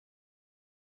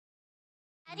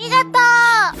Hello,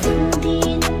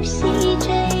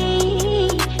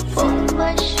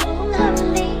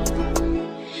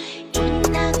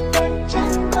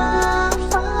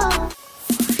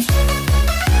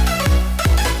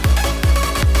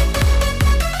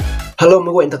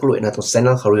 mấy bạn thật luyện là thuộc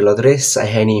channel khởi là thế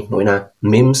sai hay ni mỗi na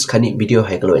memes khá ni video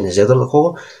hay luyện là rất là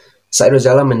khó sai rồi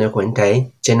giờ là mình có thấy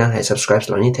channel hay subscribe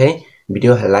là như thế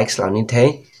video hay like là như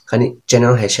thế khá ni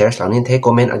channel hay share là như thế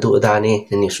comment ở đâu đó nè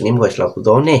nên số niệm gọi là của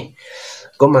đó nè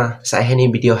có mà sai hay ni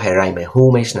video hay rai mà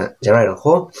hu mấy na giờ rai là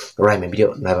khó rai mà video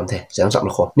này làm thế giờ nó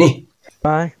là khó nè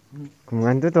bye cùng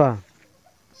ăn tới tòa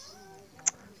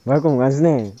bye cùng ăn gì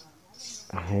nè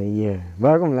ai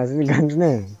bye cùng là gì ăn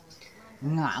nè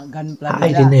ngạ gần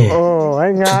hai đi nè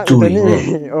anh ngạ chui nè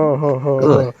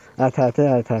thà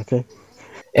thế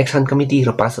action committee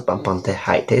rồi pass pam pam thế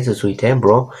hai thế rồi suy thế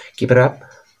bro keep it up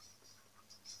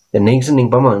the next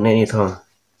thing pam mang này thôi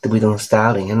từ bây giờ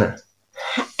style này nè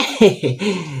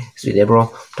suy thế bro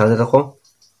thằng thế không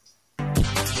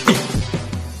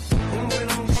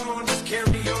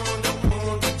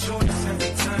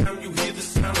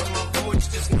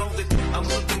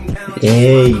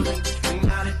hey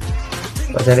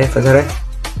Phải ra đấy.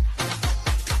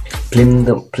 Phim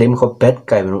có bét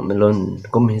cài mình luôn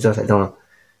cũng hình do phải không?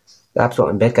 Áp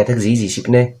dụng bét cài thức gì ship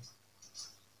này.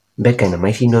 Bét cài là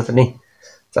máy phim đâu này.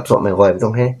 Áp dụng mày gọi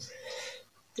không he.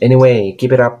 Anyway,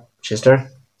 keep it up, sister.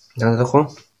 Đang được không?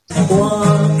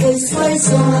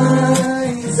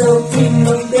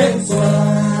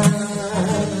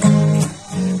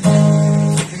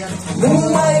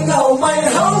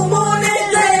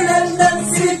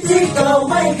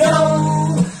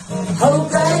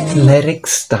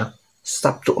 Lyrics ta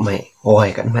sắp trụ mày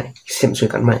gọi cắn mày xem xuôi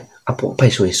cắn mày áp bộ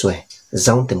phải xuôi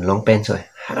giống từng long pen rồi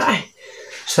hai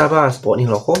sao ba sport đi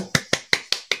nó khó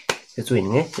cái xuôi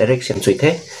nghe lyrics xem xuôi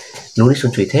thế núi đi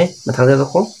xuôi thế mà thằng ra nó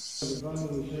khó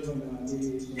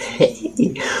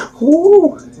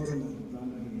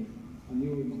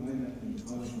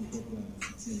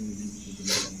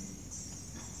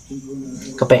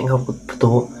các bạn không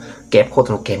tôi kẹp khô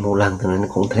thằng kẹp một lần thì nó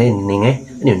cũng thế này nghe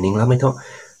điều này lắm mấy thôi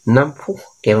 5 phút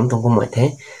kẹp bấm thông qua mọi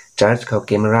thế chargeเขา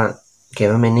camera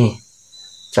kẹp mà nè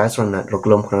charge rồi là lục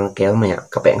lomของkẹp mà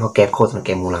các bạn có kẹp khô thằng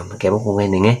kẹp một lần kẹp một ngày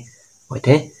này nghe mọi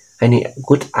thế hay này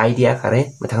good idea cả đấy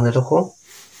mà thằng đó không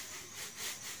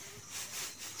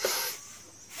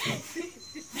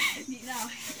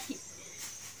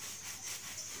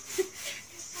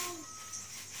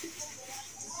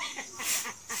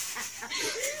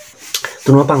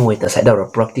tôi nói bằng người ta sẽ đầu là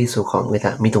practice sốของngười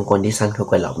ta mi tông quan đi sănเขา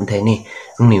quay lỏng thế nè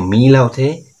nếu mi lao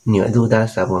thế nếu du ta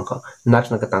sao mà có nát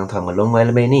nó cái tăng thầm mà lông vai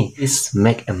là bên nè is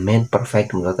make a man perfect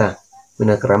đúng không ta mình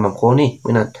là cái làm khó nè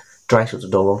mình là try sự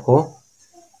đồ bóng khó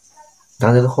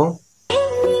đang thấy không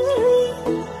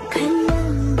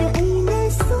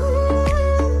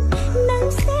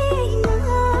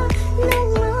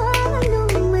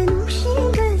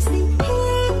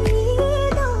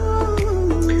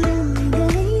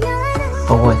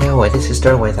hỏi thế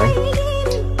sister hỏi thấy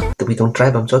tụi mìnhต้อง try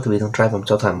บำ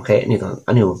ทำแค่นี่ตอน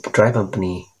อันนี้ try บำป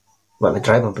นีว่าไม่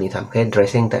try บำปนีทำแค่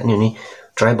dressing แต่นี่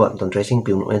try บำตอน dressing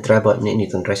ผิวหนุ่ม try บำนี่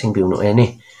ตอน dressing ผิวหนุ่มนี่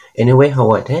anyway เขา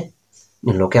hỏi thế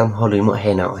nhìn lô kem họ lưới mọi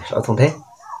hè nào sao không thế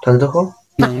thằng đó không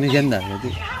nặng nên dân đã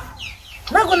rồi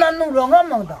nó còn ăn nung rong lắm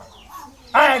mà đó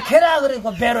ai khé ra cái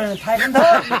có bè rồi thay cái thôi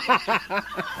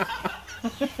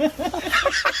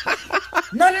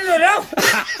nó lên rồi đâu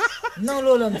nó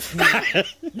luôn lên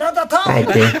nó ta thao ai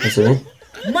thế cái gì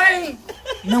mày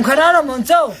nông khá đó là món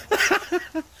trâu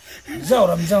dầu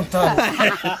làm dầu thơm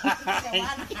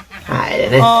ai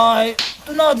đấy ai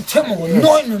tôi nói thì chết một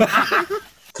nỗi nữa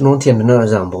tôi nói thiệt nó là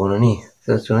giảm bố nó nè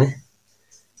rồi chú ấy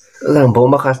giảm bố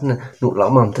mà khác nụ lão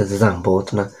mầm thật giảm bố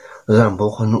tôi là giảm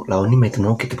bố còn nụ lão ni mày tôi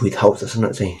nói cái bụi thầu sao sao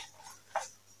nữa gì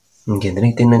hiện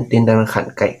tại tên đang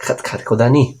khát câu đó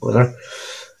nè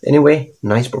anyway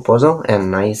nice proposal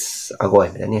and nice gọi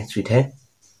vậy nè suy thế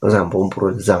nó giảm bố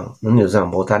pro giảm nó nhiều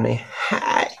giảm bố tan này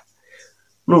hai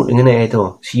nụ cái này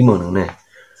thôi xí mờ nữa nè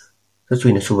tôi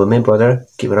suy là Superman brother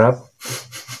keep it up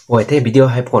ôi thế video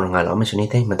hay còn ngài lắm mà suy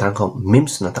thế mà thằng không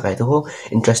memes nó tất cả thôi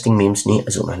interesting memes nè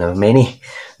dùng là mấy nè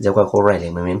giờ qua cô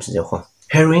lại mà memes giờ không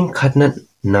heroin khát nè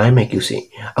nãy mày kêu gì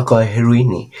à coi heroin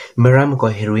nè mà ram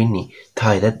coi heroin nè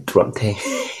thay đất drum thế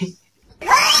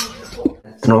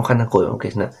nó khăn là coi ok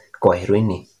nè coi heroin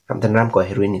nè làm tên ram coi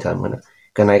heroin nè thôi mà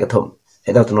cái này cái thùng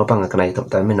thế đâu tụi nó bằng cái này thùng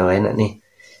tới mới nói nè nè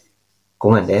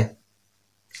cũng hẳn đấy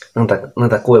nó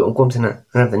ta coi ông xem nè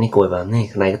ram tới đi coi vào nè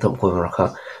cái này cái thùng coi vào rồi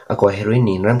à coi heroin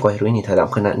nè ram coi heroin nè thời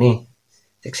điểm khăn nè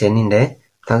chắc xem nhìn đấy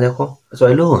thằng đấy không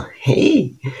rồi luôn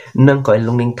hey nâng coi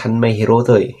lông ninh thành mày hero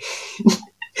thôi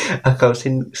เขา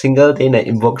ซิงเกิลที่ไหน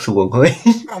อินบ็อกซ์สูงเฮ้ย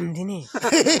รำที่นี่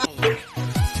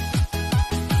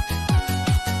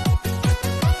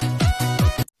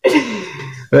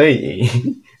เฮ้ย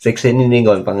เซ็กซี่นี่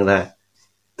ก่อนปังนะ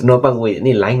ตัวน้องปังวิ่ง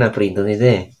นี่ไลน์นาปรินตัวนี้เ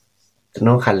ด้ตัว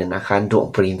น้องขันเลยนะขันดวง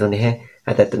ปรินตัวนี้แฮะ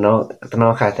แต่ตัวน้อ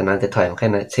งขันแต่นั้นจะถอยมาแค่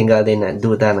นั้นซิงเกิลเดนน่ะดู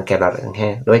ได้นะแกหลับแฮะ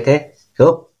ด้วยแค่จ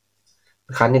บ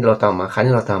ขันนี่เราตามมาขัน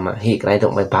นี่เราตามมาฮีกไรตร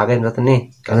งไปพากันแล้วตัวนี้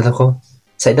กันแล้วก็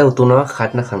ใส่ดาวตัวน้องขัน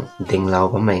นะขันดึงเรา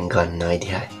ก็ไม่กันน้อย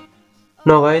ที่ไหน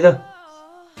น้องไอ้ตัว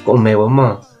ก็ไม่ว่ามา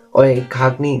โอ้ยคั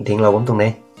กนี่ดึงเราก็ตรงไหน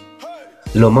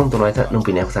ลมมั่งตัวน้อยถ้านุ่ง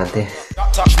ปีนแอคซันเต้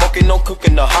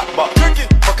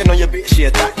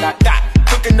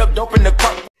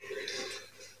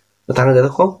ทางเดิน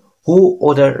ก็ Who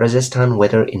ordered Rajasthan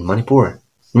weather in Manipur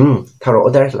ถ้าเรา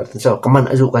order หลักที่สุดก็มัน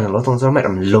อายุกันเราต้องสมัย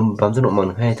มันลมบางส่วนมัน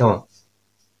ให้ท่อ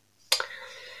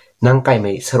นางไก่ไ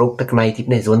ม่สรุปตะไคร้ทิพย์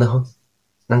ในส่วนนั้น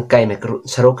นางไก่ไม่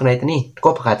สรุปตะไคร้ตัวนี้ก็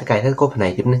ผ่าตะไคร้ถ้าก็ผ่าไหน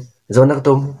ทิพย์เนี่ยส่วนนัก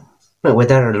ตุ้มไม่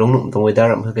weather ลงหนุ่มตรง weather อะ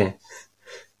ไรเพื่อไง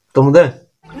ตุ้มเด้อ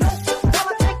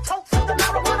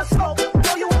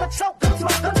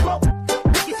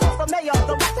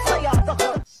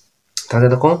ทางเดิ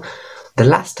นก็ The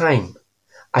last time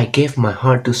I gave my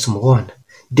heart to someone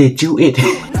did you it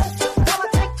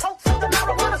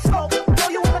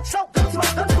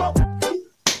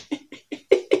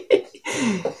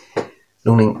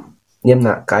ลุงนิงเยี่ยมน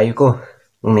ะกายก็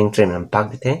ลุงนิงเทรนน้ำปัก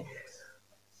ดิเท่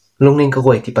ลุงนิงก็ก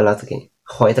วยที่ปลาสกิ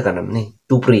คอยตะกันน้ำนี่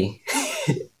ตูปรี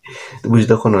ตูบุญ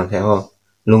ตัวคนนั้นแท้ฮะ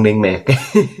ลุงนิงแม่ก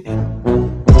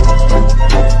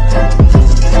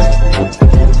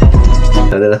แ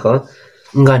ล้วเดี๋ยวเขา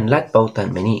งานลัดเป่าตัน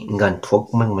ไม่นี่งานทุก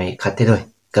มั่งไม่คัดเท่ด้วย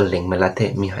กันเล็งไม่ลัดเท่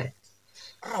มีให้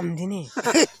รำที่นี่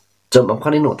จนบางค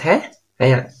นในหนูแท้ไอ้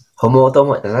ฮะเขาโมตัวห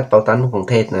มดแต่ลัดเป่าตันของ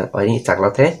เทศนะไอ้นี่จากเรา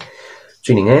แท้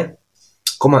จุดนี้ไง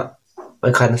ก็มาไอ้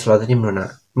คันสล็อตที่มันนะ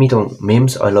มีตรง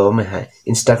memes ไอ้เราไม่ให้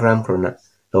Instagram คนน่ะ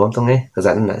เราตรงไงก็จ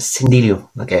ะนั่นน่ะซินดี้ลิว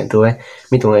โอเคตัวไอ้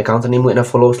มีตรง account ตัวนี้มือน่ะ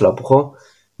follow เราพวก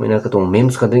มือน่ะก็ตรง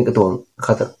memes ก็ตัวนี้ก็ตรงเข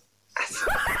าจะ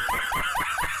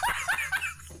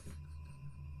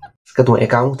ก็ตัว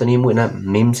account ตัวนี้มือน่ะ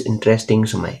memes interesting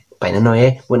สมัยไปนั่นหน่อย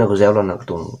มือน่ะก็จะเราน่ะก็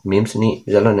ตรง memes นี่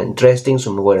จะเราน่ะ interesting ส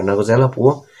มัยก่อนน่ะก็จะเราพว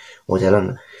กว่าจะเรา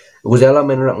น่ะก็จะเราไ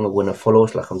ม่รู้ว่ามือน่ะ follow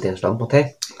เราคำเตือนเราพวกแท้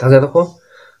ทั้งแต่ตัว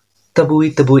ตะ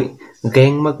บุยแก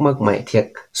งมากไม่เทียก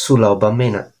สุลาบะเม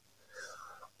นะ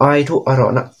ไอทุอารม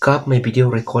ณ์นักกับไม่วิดีโอ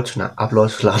เรคคอร์ดนะอัพโหลด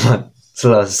สุลามันสุ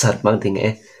ลาสัตว์บางทีไง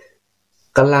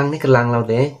กำลังนี่กำลังเรา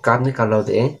เด้กับนี่กับเราเ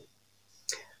ด้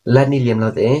ลัดนี่เลี้ยมเรา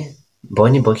เด้บอย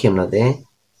นี่บอยเขียมเราเด้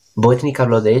บอยนี่กับ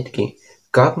เราเด้ที่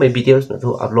กับไม่วิดีโอนะทุ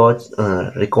อัพโหลด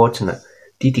เรคคอร์ดนะ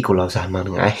ที่กูเราสามารถ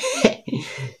ไง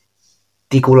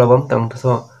ที่กูเราบ้างตั้งตั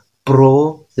ว pro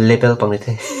level บาง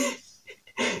ที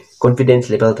confidence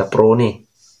level แต่ pro นี่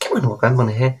แค่มันหัวกันบาง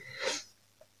ทีฮะ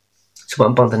ช่ว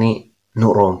งปังตอนนี้นุ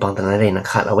รมปังตอนนั้นเลยนะ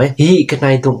ขาดเอาไว้ฮีกันใน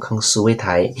ตรงขังสวยไท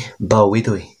ยเบาไว้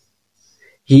ด้วย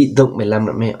ฮีตรงไม่ล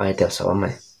ำไม่เอาแต่สาวใหม่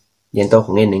ยันโตข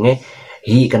องเงินหนึ่งไง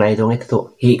ฮีกันในตรงนี้ตัว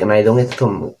ฮีกันในตรงนี้ตัว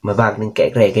มาบางนึงแก่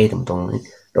แก่แก่ตรง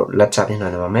เราลัดจับนี่หน่อ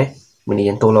ยนะว่าไหมวันนี้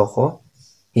ยันโตเราขอ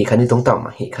ฮีคันนี้ตรงต่อม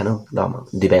าฮีคันนู้นต่อมา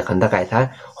ดีแบบคันตะไคร้ท้า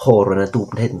โหรนะตู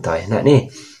ประเทศต่อยนะนี่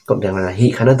ก็อย่างนั้นฮี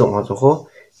คันนั้นตรงเราจะขอ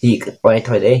ฮีไว้ถ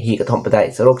อยได้ฮีกระทบไปได้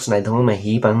สโลกสไนด์ตรงนั้นมา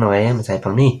ฮีปังหน่อยมันใส่ปั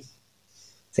งนี่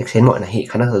เซ็กเซนหมดนะฮี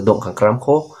ขนาดจะดงขังกรามโค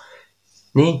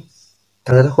นี่ท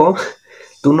างนั้นโค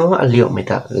ตัวน้องอเลียวไม่ไ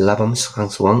ด้ลาบัมขัง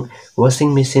สวงวอชิ่ง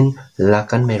มิชินลา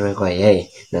กันไม่รวยกว่าเย่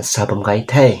น่ะซาบัมไก่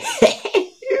เท่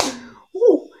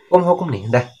ก้มเขาก้มหนี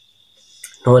ได้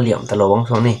น้องเลียวตลอดวง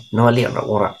สองนี่น้องเลียวเราโ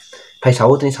อระไผ่เสา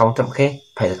ตัวนี้เสาจำแค่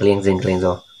ไผ่ตะเกียงเกลียงจ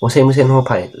อวอชิ่งมิชินหัวไ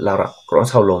ผ่เราละกรอน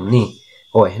เสาลมนี่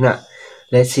โอ้ยน่ะ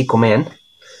เลสซี่คอมเมนต์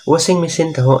ว่าสิ่งไม่สิ้น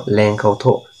เท่าแรงเขาโถ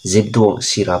จิบดวง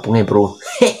สีราปุ่งไงบรู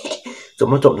จบ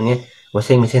มาจบอย่างเงี้ยว่า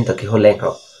สิ่งไม่สิ้นแต่กี่คนแรงเขา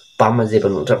ปั๊มมาจิบ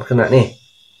หนุนจับขนาดนี้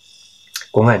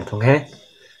กูงานตรงแค่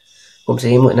ผมจะ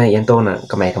เหมือนในยันโตน่ะ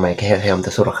กระไมแค่แถมแต่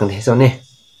สุดรักครั้งที่สองเนี่ย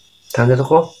ทางเจ้าตั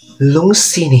วลุง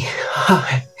ซีนี่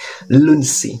ลุง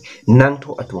ซีนั่งโถ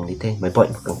อัดวงนี้เต้ไม่บ่อย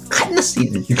มากขันน่ะสิ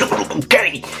ลุงแก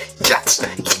รี่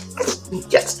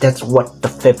that's what the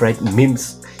favorite memes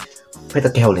ไม่ตะ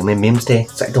แกวหรือไม่ memes เต้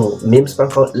ใส่ตรง memes บาง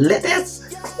คน let us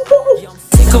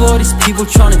Sick of all these people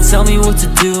trying to tell me what to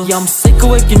do. Yeah, I'm sick of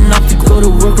waking up to go to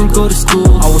work or go to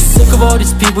school. I was sick of all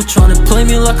these people trying to play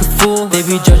me like a fool. They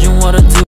be judging what I do.